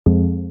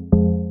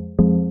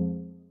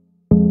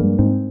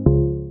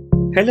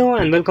Hello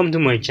and welcome to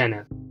my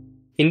channel.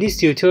 In this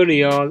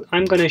tutorial,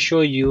 I'm gonna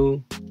show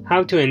you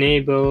how to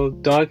enable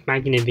dark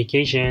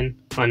magnification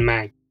on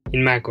Mac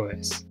in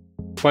macOS.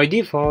 By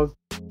default,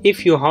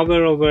 if you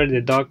hover over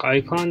the dark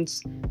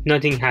icons,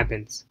 nothing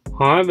happens.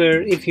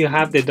 However, if you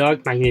have the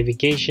dark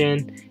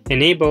magnification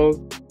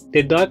enabled,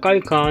 the dark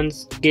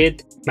icons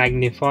get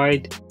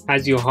magnified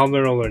as you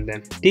hover over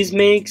them. This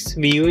makes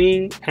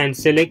viewing and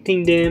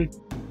selecting them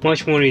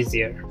much more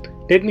easier.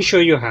 Let me show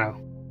you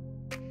how.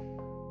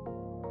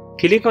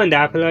 Click on the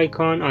Apple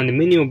icon on the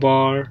menu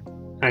bar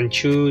and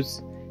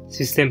choose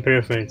System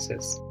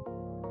Preferences.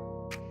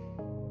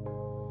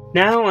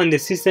 Now on the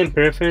System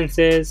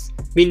Preferences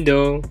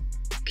window,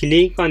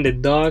 click on the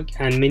dock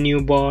and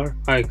menu bar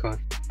icon.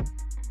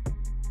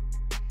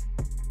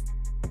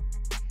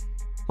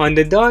 On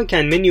the dock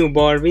and menu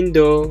bar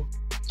window,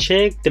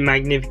 check the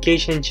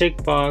magnification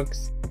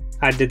checkbox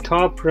at the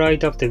top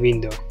right of the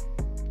window.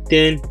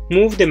 Then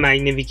move the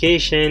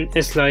magnification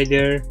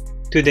slider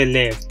to the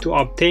left to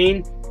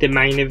obtain the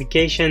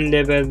magnification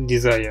level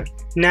desired.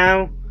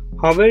 Now,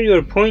 hover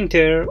your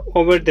pointer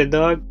over the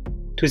dock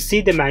to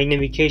see the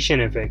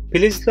magnification effect.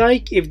 Please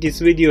like if this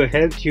video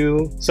helped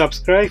you,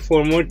 subscribe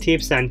for more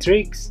tips and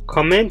tricks,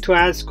 comment to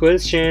ask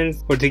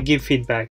questions or to give feedback.